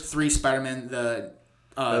first 3 Spider-Man, the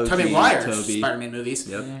OG Tobey Maguire Toby. Spider-Man movies.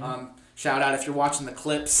 Yep. Shout out if you're watching the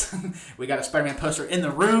clips. We got a Spider-Man poster in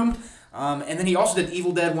the room. And then he also did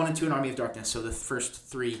Evil Dead 1 and 2 and Army of Darkness. So the first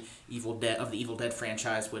 3 Evil Dead of the Evil Dead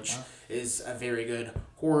franchise, which is a very good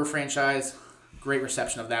horror franchise. Great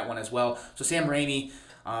reception of that one as well. So Sam Raimi,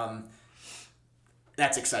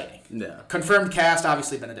 that's exciting. Yeah. Confirmed cast,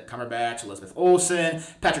 obviously Benedict Cumberbatch, Elizabeth Olsen,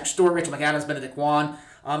 Patrick Stewart, Rachel McAdams, Benedict Wong.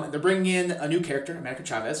 They're bringing in a new character, America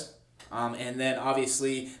Chavez. And then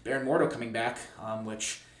obviously Baron Mordo coming back,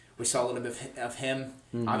 which we saw a little bit of him.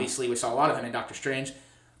 Mm-hmm. Obviously we saw a lot of him in Doctor Strange.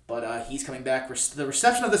 But he's coming back. The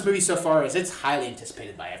reception of this movie so far is it's highly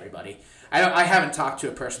anticipated by everybody. I haven't talked to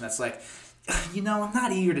a person that's like, I'm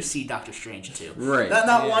not eager to see Doctor Strange 2. Right.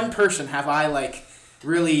 Not one person have I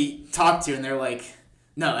really talked to, and they're like,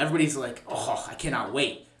 no, everybody's like, oh, I cannot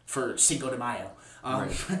wait for Cinco de Mayo.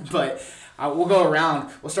 Right. But we'll go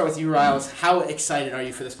around. We'll start with you, Riles. How excited are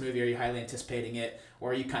you for this movie? Are you highly anticipating it?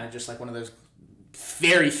 Or are you kind of just like one of those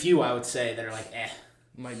very few, I would say, that are like, eh.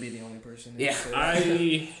 Might be the only person. Yeah.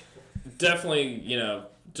 I definitely,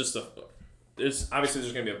 obviously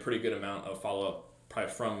there's going to be a pretty good amount of follow-up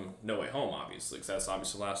probably from No Way Home, obviously, because that's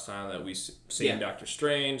obviously the last time that we've seen Doctor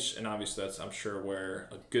Strange, and obviously that's, I'm sure, where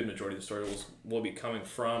a good majority of the story will be coming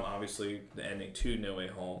from, obviously, the ending to No Way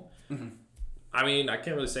Home. Mm-hmm. I mean, I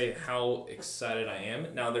can't really say how excited I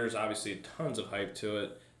am. Now, there's obviously tons of hype to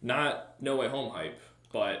it. Not No Way Home hype,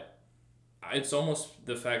 but it's almost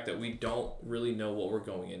the fact that we don't really know what we're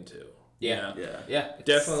going into. Yeah.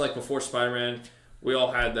 Definitely, like before Spider-Man, we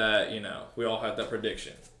all had that,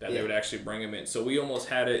 prediction that they would actually bring him in. So we almost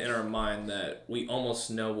had it in our mind that we almost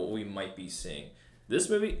know what we might be seeing. This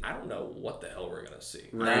movie, I don't know what the hell we're gonna see.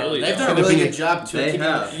 Right. Really They've don't. done a really good job to They keep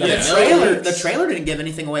have. The trailer didn't give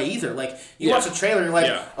anything away either. Like you watch the trailer, you're like,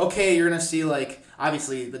 Yeah. okay, you're gonna see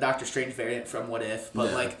obviously the Doctor Strange variant from What If,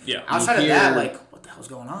 but Yeah. outside of that, what the hell's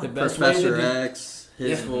going on? The best Professor way to X,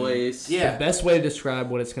 his voice. Yeah. The best way to describe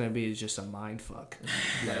what it's gonna be is just a mind fuck.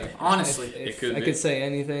 Honestly, If could I be. could say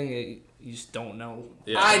anything, you just don't know.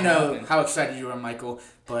 Yeah. I know how excited you are, Michael,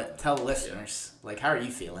 but tell the listeners, how are you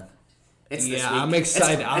feeling? It's this week. I'm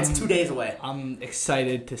excited. It's 2 days away. I'm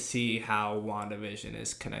excited to see how WandaVision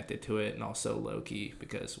is connected to it, and also Loki,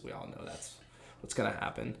 because we all know that's what's gonna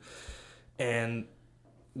happen. And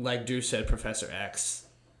like Drew said, Professor X.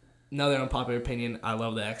 Another unpopular opinion. I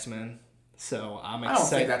love the X-Men, so I'm excited. I don't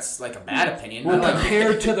think that's a bad opinion. Well, I like-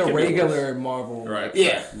 compared to the regular Marvel, Right.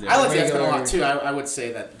 Yeah, I like the X-Men a Regular- lot too. I would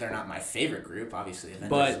say that they're not my favorite group. Obviously,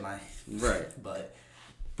 Avengers is my Right.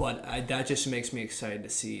 but that just makes me excited to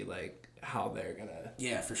see how they're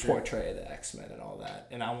gonna for sure. portray the X-Men and all that.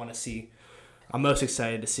 And I want to see. I'm most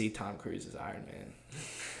excited to see Tom Cruise as Iron Man.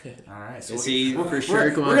 All right, so Is he for we're sure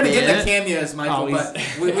going we're to gonna be get in the it? cameos, Michael, Oh, but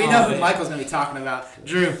he's- we know who man. Michael's gonna be talking about.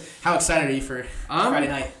 Drew, how excited are you for Friday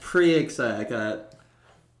night? Pretty excited.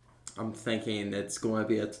 I'm thinking it's going to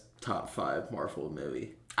be a top 5 Marvel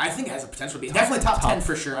movie. I think it has a potential to be definitely top 10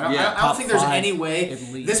 for sure. I don't top think there's 5 any way at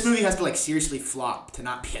least. this movie has to seriously flop to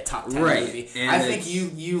not be a top 10 Right, movie. and I think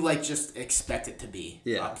it's- you just expect it to be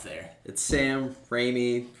up there. It's Sam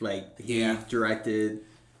Raimi. He directed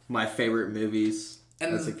my favorite movies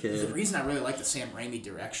as a The kid. reason I really like the Sam Raimi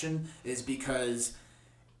direction is because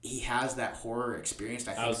he has that horror experience.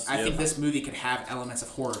 I think this movie could have elements of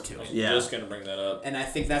horror to it. Yeah. Just gonna bring that up. And I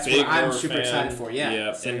think that's Big what I'm horror super fan. excited for.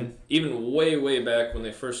 Yeah. And even way back when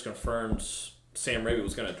they first confirmed Sam Raimi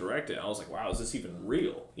was gonna direct it, I was like, wow, is this even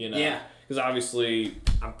real? Yeah. Because obviously,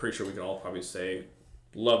 I'm pretty sure we can all probably say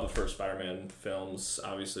love the first Spider-Man films,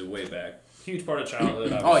 obviously way back. Huge part of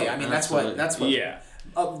childhood. Oh yeah, I mean that's what yeah.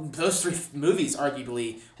 Those 3 movies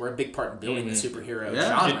arguably were a big part in building the superhero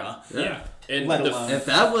genre. Yeah. And Let alone if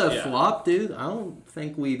that would have flopped, dude, I don't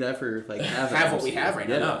think we'd ever have what we have right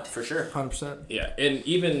now. No, for sure. 100%. Yeah, and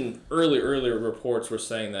even earlier reports were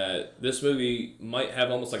saying that this movie might have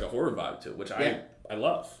almost like a horror vibe to it, which I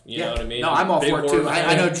love. You know what I mean? No, I'm all Big for it too. horror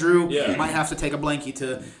I know Drew Yeah. might have to take a blankie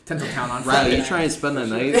to Tinseltown on Right, Friday. you trying to spend the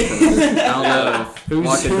night? 'Cause I don't know if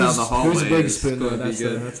walking down the hallway Who's Big is Spoon? gonna Though? be That's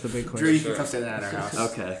good. the big Drew, question. you can come stay the night at our house.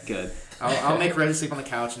 Okay, good. I'll make Reggie sleep on the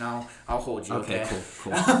couch and I'll hold you. Okay, Okay.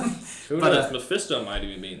 cool. Who But, knows? Mephisto might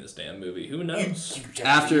even be in this damn movie. Who knows?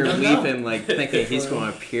 After You don't we've know. been like thinking he's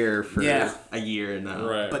going to appear for Yeah. a year now.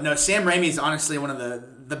 Right. But no, Sam Raimi is honestly one of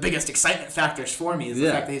the biggest excitement factors for me is the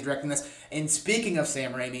Yeah. fact that he's directing this. And speaking of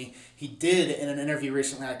Sam Raimi, he did in an interview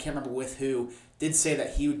recently, I can't remember with who, did say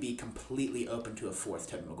that he would be completely open to a 4th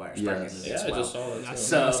Tobey Maguire Spider-Man Yes. movie yeah, as I well. just saw that too.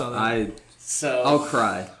 So- I saw that. I'll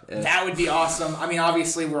cry. if- That would be awesome. I mean,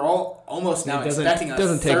 obviously, we're all almost now It doesn't- expecting a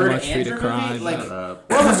doesn't take third much for you to Andrew cry, movie. Like, but,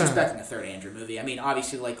 we're almost expecting a third Andrew movie. I mean,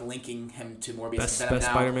 obviously, like linking him to Morbius Best and Venom now.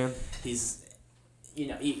 Spider-Man. He's,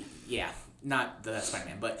 not the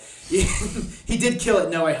Spider-Man, but he did kill it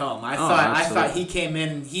No Way Home. I thought absolutely. he came in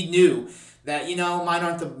and he knew that mine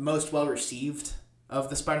aren't the most well received of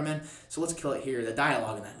the Spider-Man, so let's kill it here. The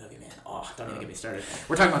dialogue in that movie, man. Oh, don't even get me started.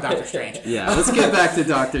 We're talking about Doctor Strange. yeah, let's get back to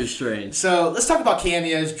Doctor Strange. So let's talk about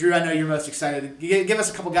cameos. Drew, I know you're most excited. Give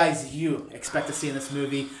us a couple guys you expect to see in this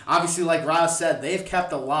movie. Obviously, like Roz said, they've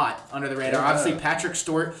kept a lot under the radar. Yeah. Obviously, Patrick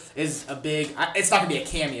Stewart is a big... It's not going to be a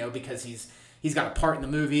cameo because he's got a part in the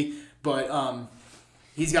movie, but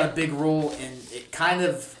he's got a big role, and it kind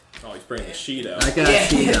of... Oh, he's bringing the sheet out. I got a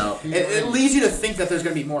sheet out. It leads you to think that there's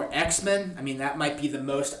going to be more X-Men. I mean, that might be the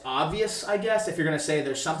most obvious, I guess, if you're going to say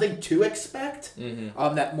there's something to expect,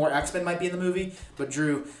 that more X-Men might be in the movie. But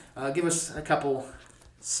Drew, give us a couple.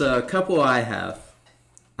 So a couple I have.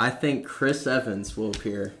 I think Chris Evans will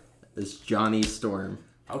appear as Johnny Storm.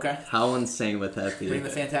 Okay. How insane would that be? Bring the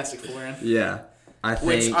Fantastic Four in. Yeah.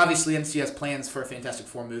 Which, think obviously, MC has plans for a Fantastic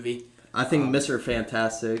Four movie. I think Mr.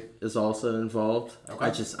 Fantastic is also involved. Okay.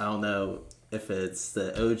 I don't know if it's the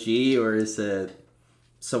OG or is it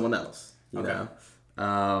someone else. You Okay.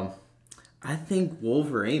 know? I think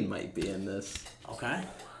Wolverine might be in this. Okay.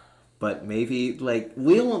 But maybe, like,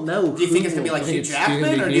 we don't know. Do you think it's going to be like think Hugh it's gonna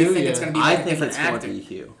Jackman, be or do you Hugh? think it's Yeah. going to be I like a think different it's going actor? to be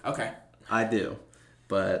Hugh. Okay. I do.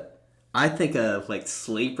 But I think like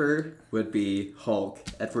sleeper would be Hulk,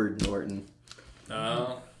 Edward Norton.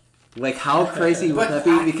 Like, how crazy would But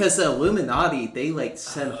that be? Because the Illuminati, they like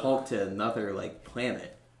send Hulk to another like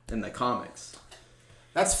planet in the comics.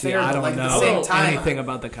 That's See, fair, I but don't like know at the same time... anything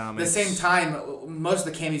about the At the comics. same time, most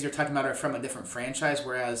of the cameos you're talking about are from a different franchise,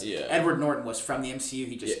 whereas Yeah. Edward Norton was from the MCU.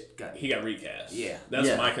 He just got... He got recast. Yeah. That's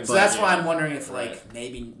Yeah. my concern. So that's why yeah. I'm wondering if, like, Right.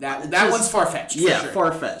 maybe... That Just- one's far-fetched, for Yeah, sure.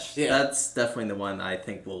 far-fetched. Yeah. That's definitely the one I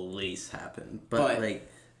think will least happen. But But- like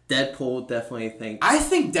Deadpool, definitely think. I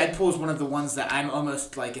think Deadpool is one of the ones that I'm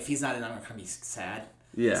almost, like, if he's not in, I'm going to be sad.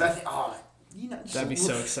 Yeah. 'Cause I think, just That'd be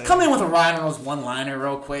so exciting. Come in with a Ryan Reynolds one-liner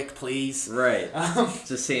real quick, please. Right.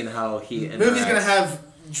 Just seeing how he interacts. Movie's going to have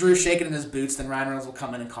Drew shaking in his boots, then Ryan Reynolds will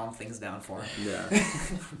come in and calm things down for him. Yeah.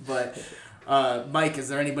 But, Mike, is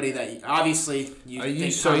there anybody that... Obviously, you Are you-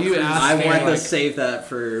 think so Tom you Cruise- asked- I Asking, want to like- save that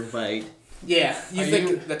for like. Yeah, you Are think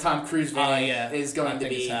you- the Tom Cruise variant yeah. is going I to think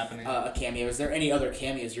be it's happening. a cameo? Is there any other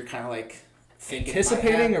cameos you're kind of like thinking?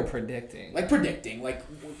 Anticipating might or happen? predicting? Like predicting? Like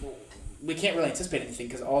we can't really anticipate anything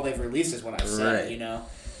because all they've released is what I've said. Right. You know,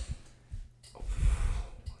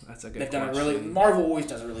 That's a good they've question. done a really. Marvel always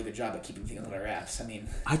does a really good job at keeping things under wraps. I mean,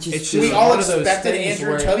 I just It's feel just we all one of those expected things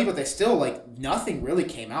Andrew and where- Toby, but they still like nothing really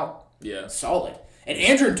came out Yeah. solid. And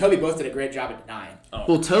Andrew and Toby both did a great job at denying.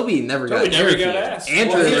 well, Toby never Toby got never interviewed. got asked.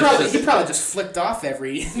 Andrew, Well, was he just- probably just flicked off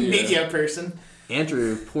every media person.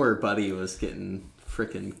 Andrew, poor buddy, was getting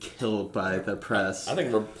freaking killed by the press. I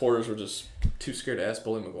think reporters were just too scared to ask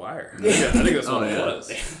Bully McGuire. Yeah, I think that's what Oh, it yeah.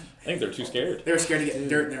 was. I think they're too scared. They were scared to get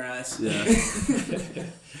dirt in their eyes. Yeah.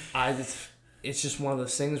 It's just one of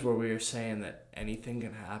those things where we were saying that anything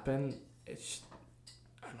can happen. It's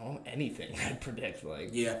I don't know anything I predict. Like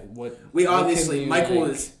Yeah. what We what can obviously you, Michael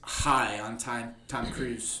like- is high on Tom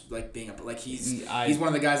Cruise like being up like he's I- one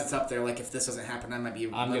of the guys that's up there like if this doesn't happen I might be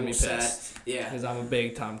I'm gonna be sad. pissed. Yeah. because I'm a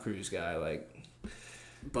big Tom Cruise guy. Like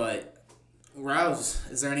But Rouse,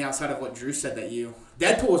 is there any outside of what Drew said that you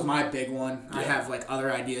Deadpool was my big one. I have like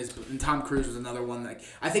other ideas, but and Tom Cruise was another one. Like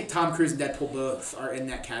I think Tom Cruise and Deadpool both are in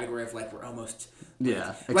that category of like we're almost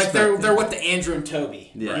like they're what the Andrew and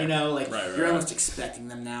Toby. Yeah. You know, like Right, you're almost expecting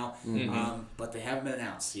them now, Mm-hmm. but they haven't been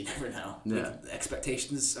announced. You never know. Yeah. The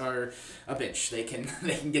expectations are a bitch. They can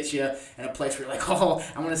get you in a place where you're like, oh,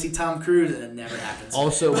 I want to see Tom Cruise, and it never happens.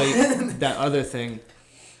 Also, wait, that other thing,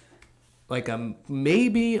 like a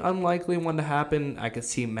maybe unlikely one to happen, I could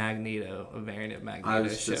see Magneto, a variant of Magneto I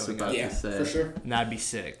was just showing about up. Yeah, to say. for sure. And that'd be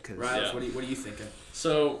sick. Cause Right. Yeah. What are you thinking?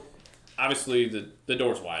 So, obviously, the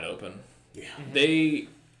door's wide open. Yeah.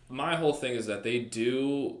 My whole thing is that they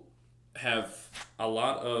do have a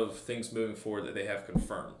lot of things moving forward that they have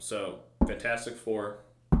confirmed. So, Fantastic Four,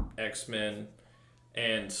 X-Men,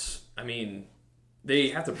 and, I mean, they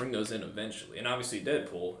have to bring those in eventually. And obviously,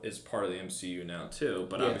 Deadpool is part of the MCU now, too.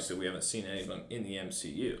 But obviously, we haven't seen any of them in the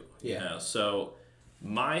MCU. Yeah. You know? So,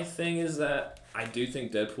 my thing is that I do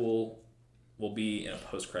think Deadpool will be in a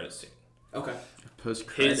post-credit scene. Okay.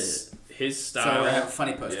 Post-credit. His So style. we're gonna have a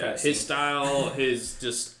funny post-credit His scene. style, his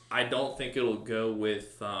just. I don't think it'll go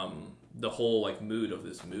with the whole like mood of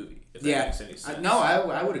this movie. If that makes any sense. No,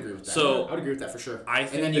 I would agree with that. So, I would agree with that for sure. I and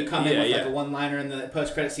think then you that- come in with yeah, like yeah. a one-liner in the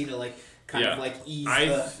post-credit scene to like kind of like ease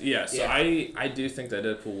the. So yeah. I do think that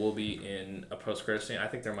Deadpool will be in a post-credit scene. I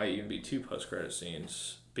think there might even be 2 post-credit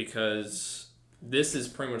scenes because this is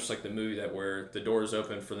pretty much like the movie that where the door is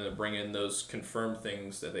open for them to bring in those confirmed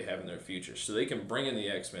things that they have in their future. So they can bring in the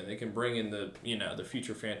X-Men, they can bring in the the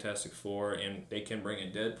future Fantastic Four, and they can bring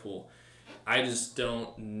in Deadpool. I just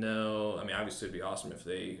don't know. I mean, obviously it'd be awesome if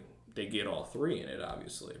they get all 3 in it,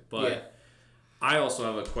 obviously. But I also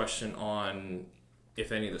have a question on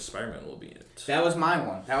if any of the Spider-Man will be in it. That was my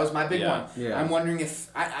one. That was my big one. Yeah. I'm wondering if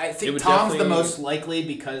I It think would Tom's the definitely- most likely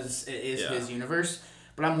because it is his universe.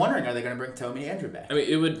 But I'm wondering, are they going to bring Toby and Andrew back? I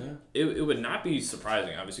mean, it would not be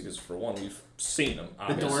surprising, obviously, because for one, we've seen them. The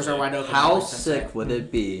Obviously. doors are wide open. How Makes sense, sick right? would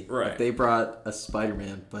it be Right. if they brought a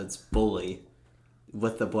Spider-Man, but it's Bully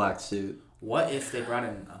with the black suit? What if they brought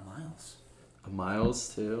in Miles? A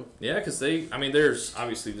Miles, too? Yeah, because there's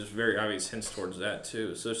very obvious hints towards that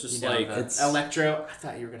too. So it's just like it's- Electro. I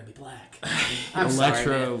thought you were going to be black. I'm sorry,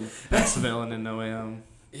 Electro, man. best villain in No Way Home.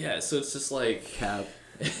 yeah. So it's just like Cap.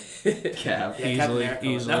 Yeah, Cap. Captain Easily, America.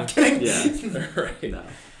 easily. No, I'm kidding. Yeah. right. No.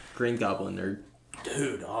 Green Goblin nerd.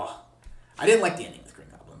 Dude, I didn't like the ending with Green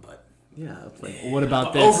Goblin, but Yeah. Like, What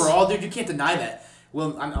about but this? overall, dude, you can't deny that.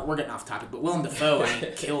 We're getting off topic, but Willem Dafoe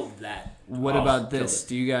killed that. What Oh, about killed this? it.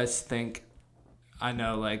 Do you guys think? I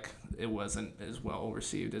know, like it wasn't as well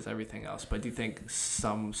received as everything else, but do you think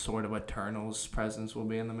some sort of Eternals presence will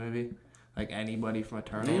be in the movie? Like anybody from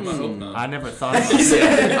Eternals? I hope not. I never thought about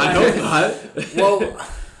that. I hope not. Well,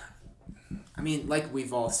 I mean, like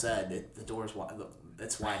we've all said, the door's wide.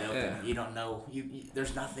 It's wide open. Yeah. You don't know.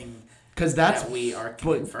 There's nothing Because that's that we are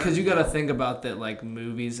because you got to think about that. Like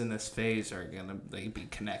movies in this phase are gonna be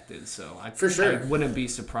connected. So For sure. I wouldn't be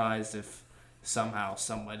surprised if somehow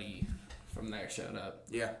somebody from there showed up.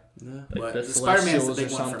 Yeah. Yeah. But The the Spider-Man's the Celestials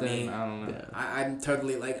big or one for me. something. I don't know. Yeah. I'm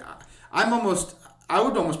totally like I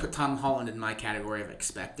would almost put Tom Holland in my category of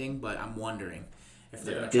expecting, but I'm wondering if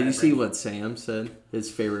they're Yeah. gonna try Did you to see bring- what Sam said? His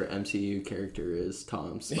favorite MCU character is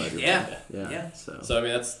Tom Spider-Man. Yeah. Yeah. Yeah. So I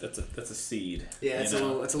mean, that's a seed. Yeah, it's you a know?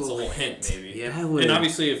 little- it's a little hint maybe. Yeah. I would. And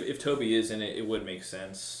obviously, if Toby is in it, it would make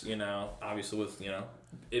sense. Obviously with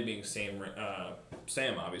it being Sam,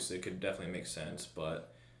 obviously it could definitely make sense. But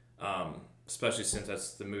especially since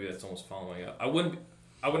that's the movie that's almost following up, I would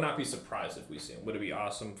not be surprised if we see him. Would it be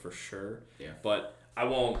awesome for sure? Yeah. But I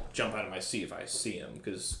won't jump out of my seat if I see him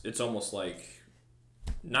because it's almost like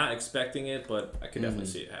not expecting it, but I could definitely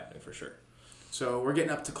see it happening for sure. So we're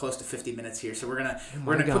getting up to close to 50 minutes here. So we're gonna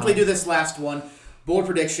God. quickly do this last one. Bold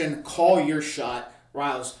prediction. Call your shot.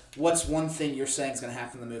 Riles, what's one thing you're saying is gonna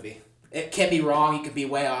happen in the movie? It can be wrong. You could be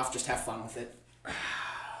way off. Just have fun with it.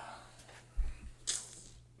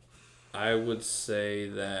 I would say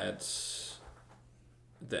that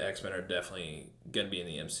the X-Men are definitely going to be in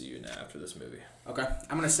the MCU now after this movie. Okay.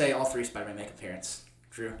 I'm gonna say all 3 Spider-Man make appearance.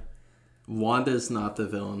 Drew. Wanda's not the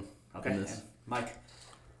villain. Okay. in this. And Mike.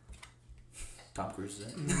 Tom Cruise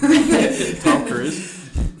is it. Tom Cruise.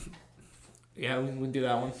 Yeah, we can do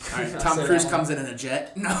that one. All right, I'll Tom say Cruise that one. comes in a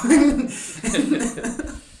jet. No.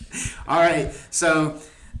 All right, so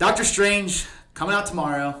Doctor Strange coming out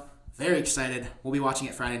tomorrow. Very excited. We'll be watching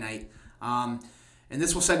it Friday night. And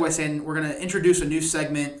this will segue us in. We're going to introduce a new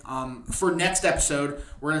segment. For next episode,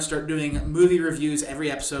 we're going to start doing movie reviews. Every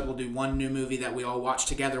episode, we'll do one new movie that we all watch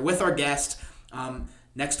together with our guest.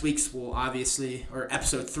 Next week's will obviously, or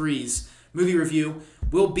episode 3's movie review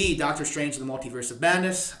will be Doctor Strange and the Multiverse of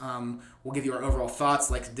Madness. We'll give you our overall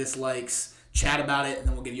thoughts, likes, dislikes, chat about it, and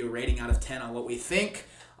then we'll give you a rating out of 10 on what we think.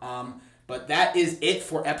 But that is it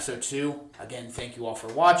for episode 2. Again, thank you all for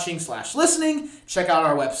watching / listening. Check out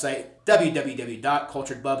our website,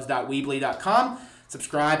 www.culturedbubs.weebly.com.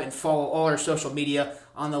 Subscribe and follow all our social media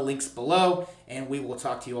on the links below. And we will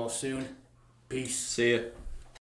talk to you all soon. Peace. See ya.